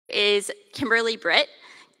is Kimberly Britt.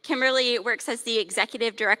 Kimberly works as the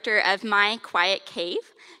executive director of My Quiet Cave.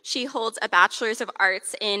 She holds a Bachelor's of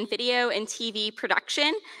Arts in Video and TV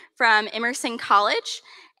Production from Emerson College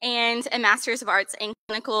and a Master's of Arts in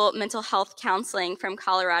Clinical Mental Health Counseling from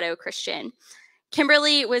Colorado Christian.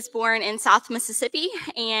 Kimberly was born in South Mississippi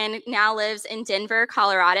and now lives in Denver,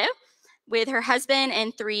 Colorado, with her husband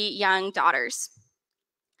and 3 young daughters.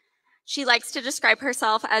 She likes to describe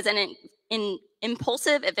herself as an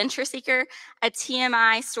impulsive adventure seeker, a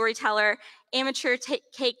TMI storyteller, amateur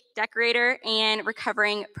cake decorator, and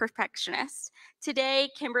recovering perfectionist. Today,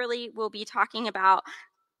 Kimberly will be talking about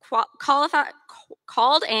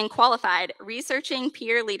called and qualified researching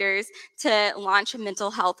peer leaders to launch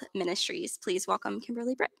mental health ministries. Please welcome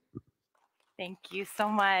Kimberly Britt. Thank you so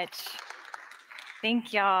much.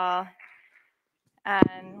 Thank y'all.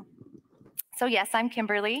 So yes, I'm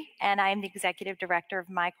Kimberly, and I'm the executive director of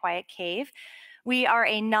My Quiet Cave. We are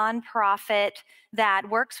a nonprofit that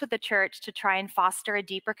works with the church to try and foster a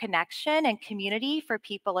deeper connection and community for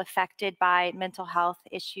people affected by mental health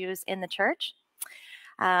issues in the church.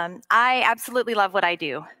 I absolutely love what I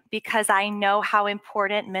do because I know how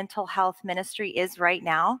important mental health ministry is right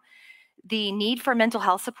now. The need for mental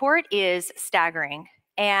health support is staggering,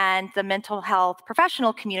 and the mental health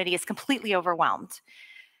professional community is completely overwhelmed.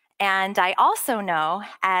 And I also know,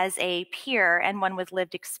 as a peer and one with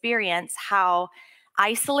lived experience, how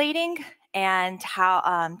isolating and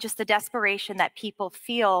how just the desperation that people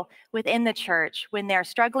feel within the church when they're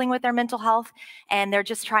struggling with their mental health and they're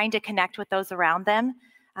just trying to connect with those around them,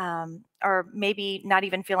 or maybe not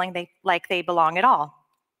even feeling like they belong at all.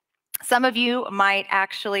 Some of you might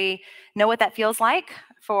actually know what that feels like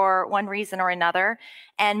for one reason or another.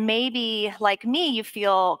 And maybe, like me, you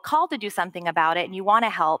feel called to do something about it and you want to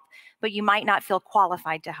help, but you might not feel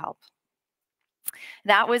qualified to help.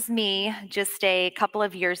 That was me just a couple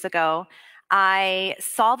of years ago. I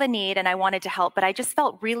saw the need and I wanted to help, but I just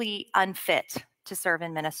felt really unfit to serve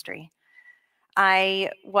in ministry.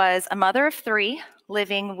 I was a mother of 3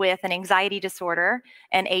 living with an anxiety disorder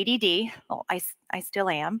and ADD. Well, I still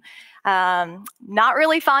am. Not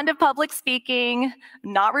really fond of public speaking,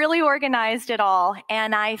 not really organized at all.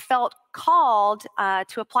 And I felt called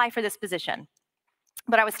to apply for this position,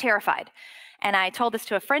 but I was terrified. And I told this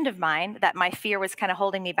to a friend of mine that my fear was kind of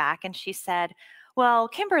holding me back. And she said, well,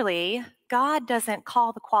 Kimberly, God doesn't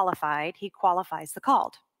call the qualified, he qualifies the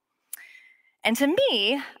called. And to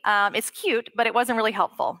me, it's cute, but it wasn't really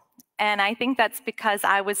helpful. And I think that's because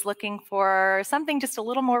I was looking for something just a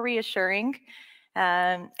little more reassuring.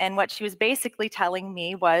 And what she was basically telling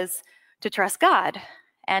me was to trust God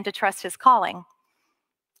and to trust his calling.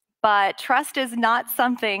 But trust is not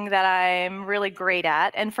something that I'm really great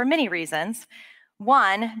at, and for many reasons.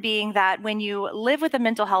 One being that when you live with a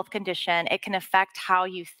mental health condition, it can affect how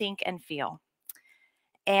you think and feel.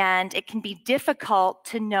 And it can be difficult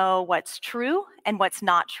to know what's true and what's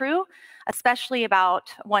not true, especially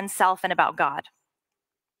about oneself and about God.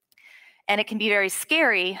 And it can be very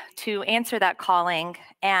scary to answer that calling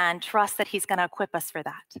and trust that he's going to equip us for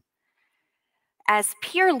that. As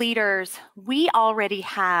peer leaders, we already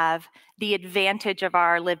have the advantage of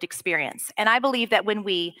our lived experience. And I believe that when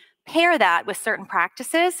we pair that with certain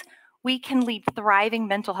practices, we can lead thriving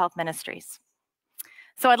mental health ministries.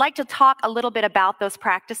 So I'd like to talk a little bit about those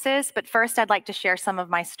practices, but first I'd like to share some of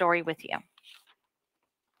my story with you.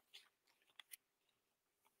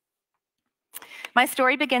 My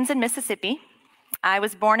story begins in Mississippi. I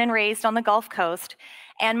was born and raised on the Gulf Coast,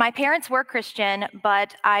 and my parents were Christian,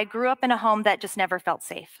 but I grew up in a home that just never felt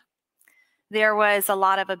safe. There was a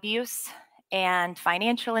lot of abuse and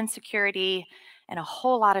financial insecurity and a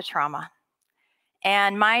whole lot of trauma.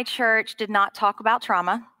 And my church did not talk about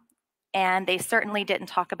trauma, and they certainly didn't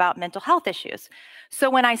talk about mental health issues. So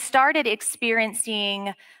when I started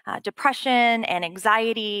experiencing depression and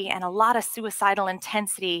anxiety and a lot of suicidal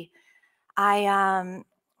intensity, I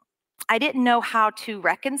didn't know how to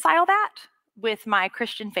reconcile that with my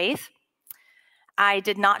Christian faith. I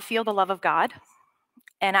did not feel the love of God,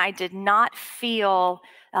 and I did not feel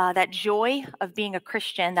that joy of being a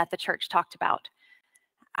Christian that the church talked about.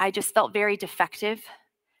 I just felt very defective,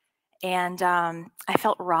 and I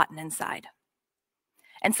felt rotten inside.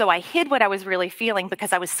 And so I hid what I was really feeling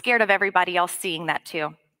because I was scared of everybody else seeing that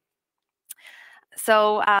too.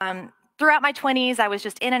 So throughout my 20s, I was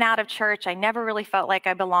just in and out of church. I never really felt like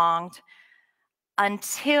I belonged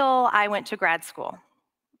until I went to grad school.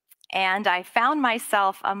 And I found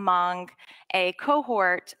myself among a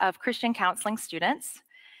cohort of Christian counseling students,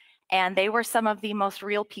 and they were some of the most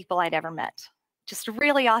real people I'd ever met. Just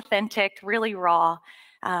really authentic, really raw.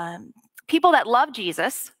 People that love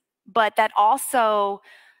Jesus, but that also,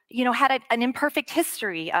 had an imperfect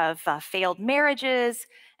history of failed marriages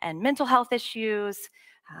and mental health issues,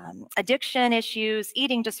 addiction issues,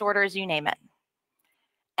 eating disorders, you name it.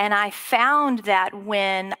 And I found that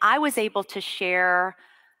when I was able to share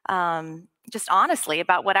just honestly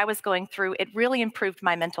about what I was going through, it really improved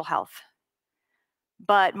my mental health.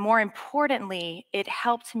 But more importantly, it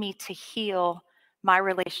helped me to heal my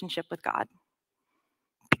relationship with God,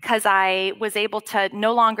 because I was able to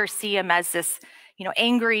no longer see him as this,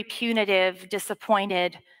 angry, punitive,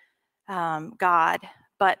 disappointed God,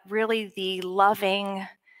 but really the loving,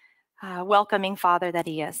 welcoming Father that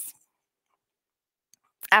he is.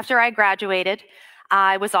 After I graduated,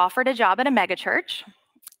 I was offered a job at a megachurch,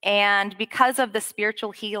 and because of the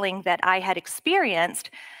spiritual healing that I had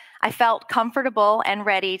experienced, I felt comfortable and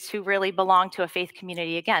ready to really belong to a faith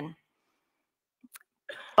community again.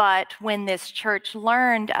 But when this church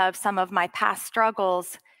learned of some of my past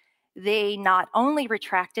struggles, they not only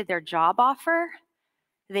retracted their job offer,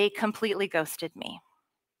 they completely ghosted me.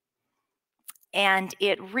 And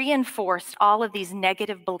it reinforced all of these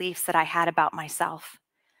negative beliefs that I had about myself,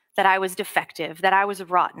 that I was defective, that I was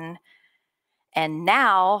rotten, and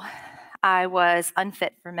now I was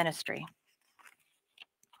unfit for ministry.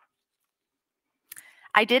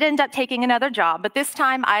 I did end up taking another job, but this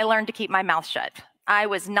time I learned to keep my mouth shut. I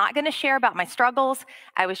was not going to share about my struggles.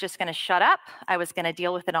 I was just going to shut up. I was going to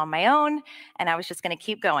deal with it on my own, and I was just going to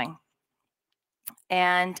keep going.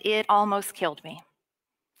 And it almost killed me.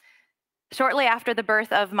 Shortly after the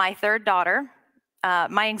birth of my third daughter,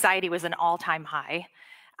 my anxiety was an all-time high.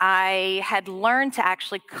 I had learned to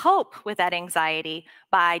actually cope with that anxiety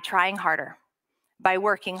by trying harder, by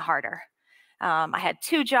working harder. I had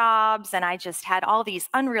 2 jobs, and I just had all these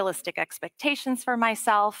unrealistic expectations for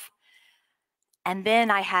myself. And then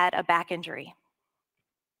I had a back injury.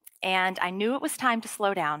 And I knew it was time to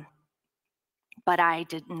slow down, but I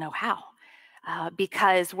didn't know how.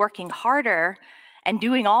 Because working harder and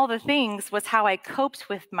doing all the things was how I coped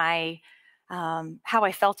with my, how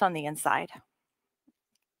I felt on the inside.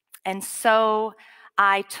 And so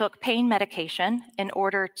I took pain medication in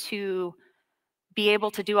order to be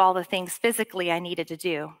able to do all the things physically I needed to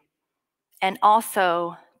do, and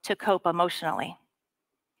also to cope emotionally.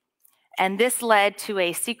 And this led to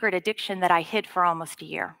a secret addiction that I hid for almost a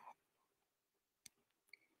year.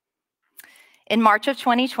 In March of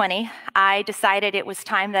 2020, I decided it was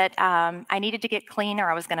time that I needed to get clean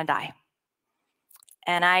or I was going to die.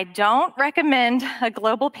 And I don't recommend a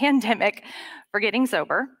global pandemic for getting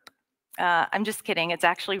sober. I'm just kidding. It's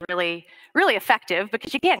actually really, really effective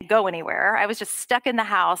because you can't go anywhere. I was just stuck in the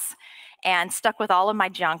house and stuck with all of my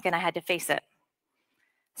junk, and I had to face it.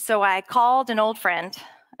 So I called an old friend,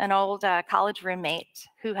 an old college roommate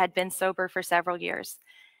who had been sober for several years.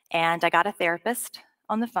 And I got a therapist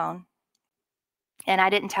on the phone, and I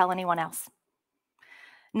didn't tell anyone else.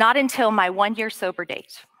 Not until my 1-year sober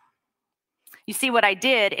date. You see, what I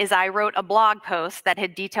did is I wrote a blog post that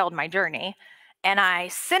had detailed my journey, and I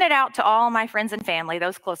sent it out to all my friends and family,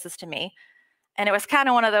 those closest to me. And it was kind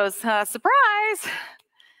of one of those, surprise!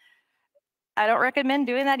 I don't recommend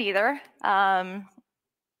doing that either.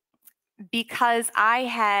 Because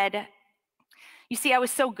I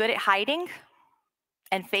was so good at hiding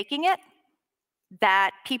and faking it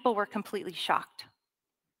that people were completely shocked.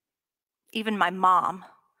 Even my mom,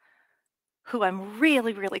 who I'm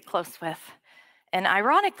really, really close with. And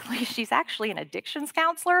ironically, she's actually an addictions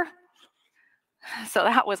counselor. So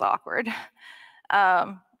that was awkward.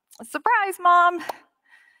 Surprise, Mom.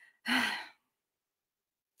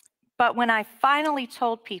 But when I finally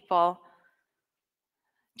told people,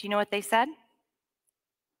 do you know what they said?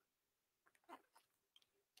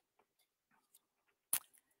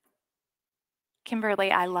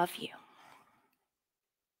 Kimberly, I love you.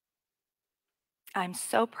 I'm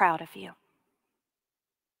so proud of you.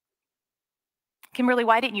 Kimberly,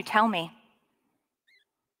 why didn't you tell me?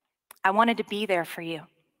 I wanted to be there for you.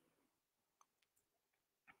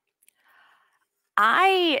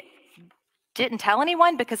 I didn't tell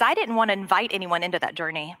anyone because I didn't want to invite anyone into that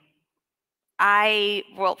journey.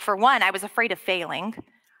 For one, I was afraid of failing.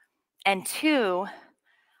 And 2,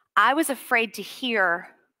 I was afraid to hear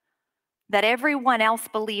that everyone else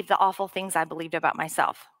believed the awful things I believed about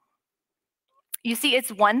myself. You see,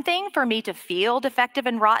 it's one thing for me to feel defective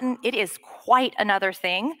and rotten. It is quite another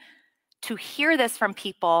thing to hear this from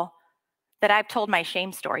people that I've told my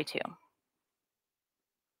shame story to.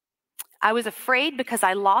 I was afraid because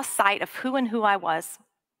I lost sight of who I was.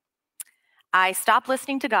 I stopped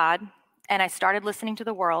listening to God, and I started listening to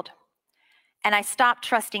the world. And I stopped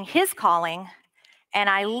trusting His calling, and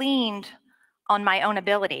I leaned on my own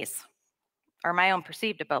abilities, or my own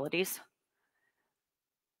perceived abilities.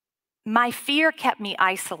 My fear kept me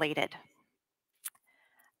isolated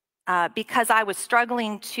because I was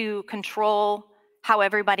struggling to control how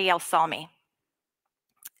everybody else saw me.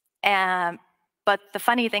 But the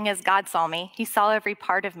funny thing is, God saw me. He saw every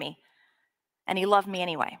part of me, and he loved me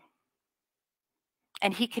anyway.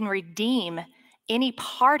 And he can redeem any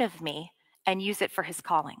part of me and use it for his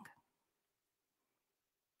calling.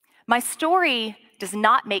 My story does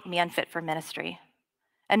not make me unfit for ministry,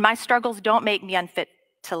 and my struggles don't make me unfit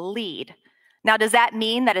to lead. Now, does that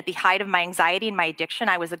mean that at the height of my anxiety and my addiction,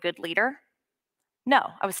 I was a good leader?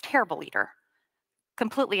 No, I was a terrible leader,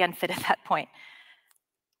 completely unfit at that point.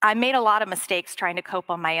 I made a lot of mistakes trying to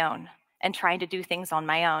cope on my own and trying to do things on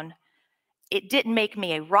my own. It didn't make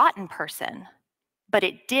me a rotten person, but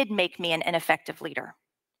it did make me an ineffective leader.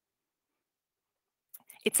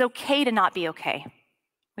 It's okay to not be okay.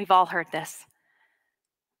 We've all heard this.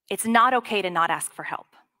 It's not okay to not ask for help.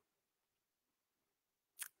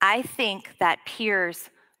 I think that peers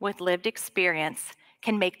with lived experience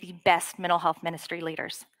can make the best mental health ministry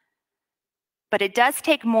leaders. But it does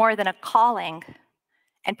take more than a calling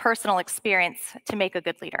and personal experience to make a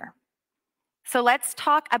good leader. So let's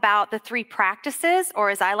talk about the 3 practices, or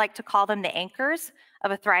as I like to call them, the anchors of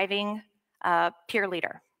a thriving peer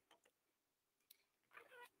leader.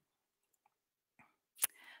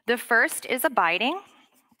 The first is abiding.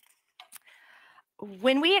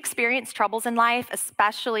 When we experience troubles in life,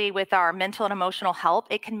 especially with our mental and emotional health,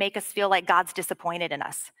 it can make us feel like God's disappointed in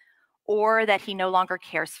us or that he no longer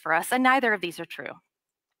cares for us, and neither of these are true.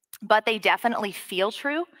 But they definitely feel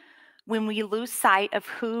true when we lose sight of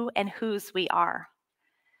who and whose we are.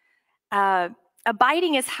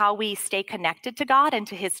 Abiding is how we stay connected to God and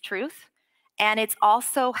to his truth, and it's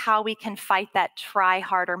also how we can fight that try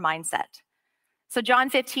harder mindset. So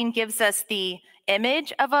John 15 gives us the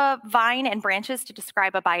image of a vine and branches to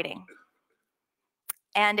describe abiding.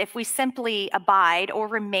 And if we simply abide or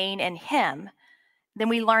remain in him, then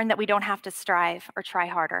we learn that we don't have to strive or try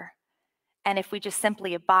harder. And if we just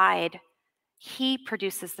simply abide, he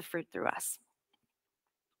produces the fruit through us.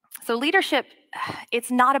 So leadership,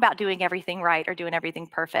 it's not about doing everything right or doing everything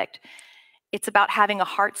perfect. It's about having a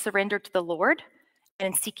heart surrendered to the Lord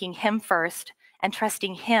and seeking him first and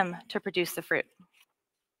trusting him to produce the fruit.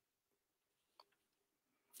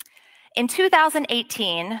 In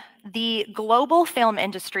 2018, the global film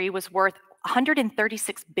industry was worth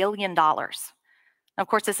 $136 billion. Of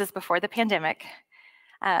course, this is before the pandemic.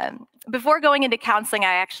 Before going into counseling,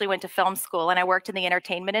 I actually went to film school and I worked in the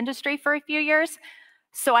entertainment industry for a few years.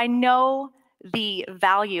 So I know the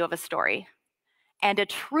value of a story, and a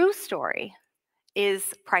true story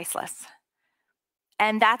is priceless.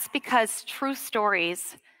 And that's because true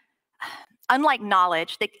stories, unlike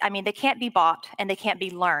knowledge, they can't be bought and they can't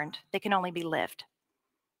be learned. They can only be lived.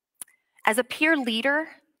 As a peer leader,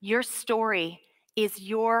 your story is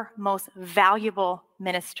your most valuable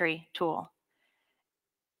ministry tool.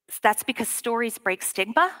 That's because stories break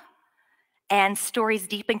stigma, and stories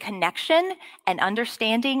deepen connection and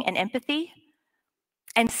understanding and empathy.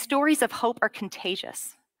 And stories of hope are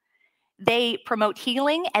contagious. They promote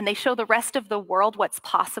healing and they show the rest of the world what's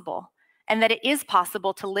possible, and that it is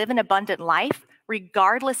possible to live an abundant life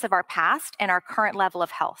regardless of our past and our current level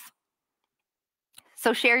of health.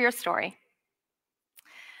 So share your story.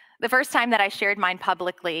 The first time that I shared mine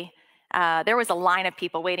publicly, there was a line of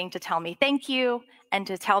people waiting to tell me thank you and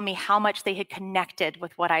to tell me how much they had connected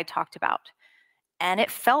with what I talked about. And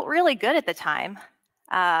it felt really good at the time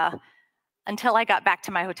until I got back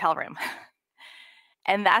to my hotel room.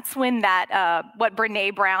 And that's when that, what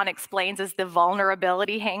Brene Brown explains as the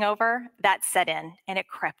vulnerability hangover, that set in and it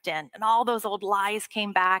crept in. And all those old lies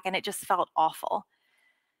came back and it just felt awful.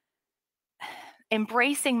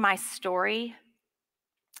 Embracing my story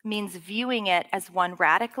means viewing it as one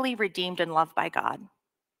radically redeemed and loved by God.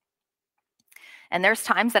 And there's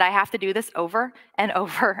times that I have to do this over and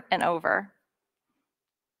over and over.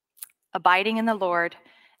 Abiding in the Lord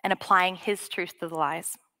and applying his truth to the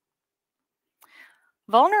lies.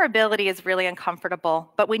 Vulnerability is really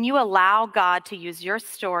uncomfortable, but when you allow God to use your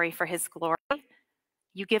story for his glory,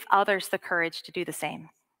 you give others the courage to do the same.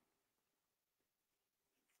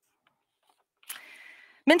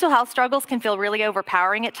 Mental health struggles can feel really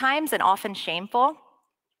overpowering at times and often shameful.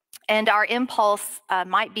 And our impulse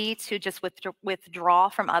might be to just withdraw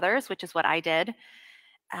from others, which is what I did.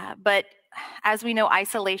 But as we know,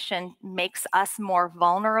 isolation makes us more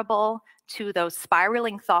vulnerable to those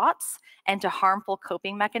spiraling thoughts and to harmful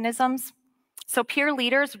coping mechanisms. So peer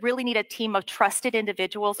leaders really need a team of trusted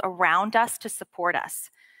individuals around us to support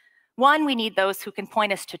us. One, we need those who can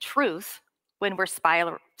point us to truth when we're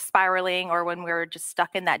spiraling or when we're just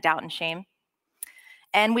stuck in that doubt and shame.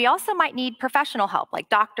 And we also might need professional help, like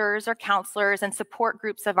doctors or counselors and support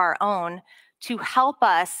groups of our own to help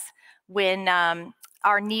us when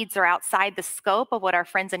our needs are outside the scope of what our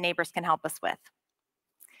friends and neighbors can help us with.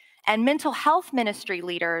 And mental health ministry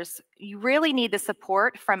leaders, you really need the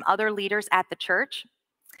support from other leaders at the church.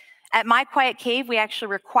 At My Quiet Cave, we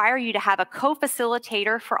actually require you to have a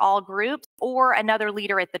co-facilitator for all groups or another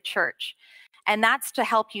leader at the church. And that's to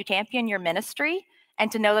help you champion your ministry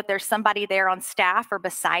and to know that there's somebody there on staff or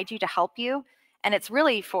beside you to help you. And it's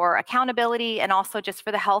really for accountability and also just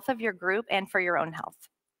for the health of your group and for your own health.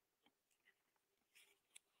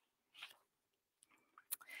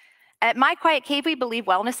 At My Quiet Cave, we believe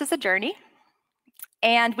wellness is a journey.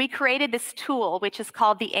 And we created this tool, which is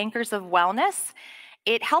called the Anchors of Wellness.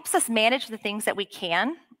 It helps us manage the things that we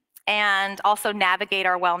can and also navigate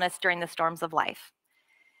our wellness during the storms of life.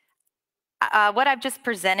 What I've just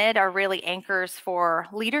presented are really anchors for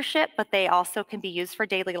leadership, but they also can be used for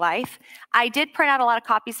daily life. I did print out a lot of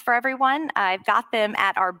copies for everyone. I've got them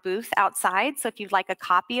at our booth outside, so if you'd like a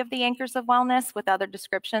copy of the Anchors of Wellness with other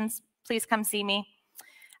descriptions, please come see me.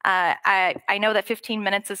 I know that 15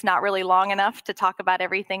 minutes is not really long enough to talk about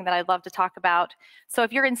everything that I'd love to talk about. So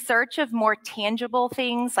if you're in search of more tangible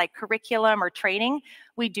things like curriculum or training,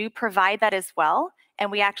 we do provide that as well. And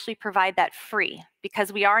we actually provide that free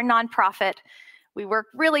because we are a nonprofit. We work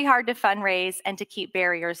really hard to fundraise and to keep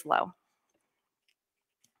barriers low.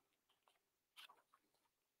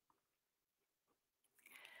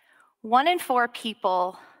 One in 4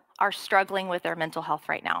 people are struggling with their mental health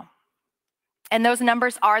right now. And those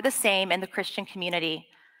numbers are the same in the Christian community.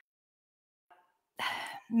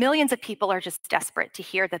 Millions of people are just desperate to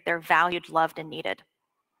hear that they're valued, loved, and needed.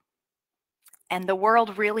 And the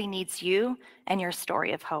world really needs you and your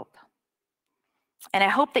story of hope. And I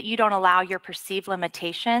hope that you don't allow your perceived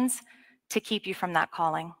limitations to keep you from that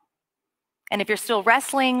calling. And if you're still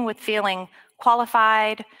wrestling with feeling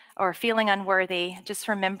qualified or feeling unworthy, just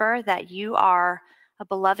remember that you are a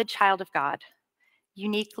beloved child of God,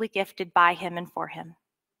 uniquely gifted by Him and for Him.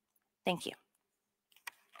 Thank you.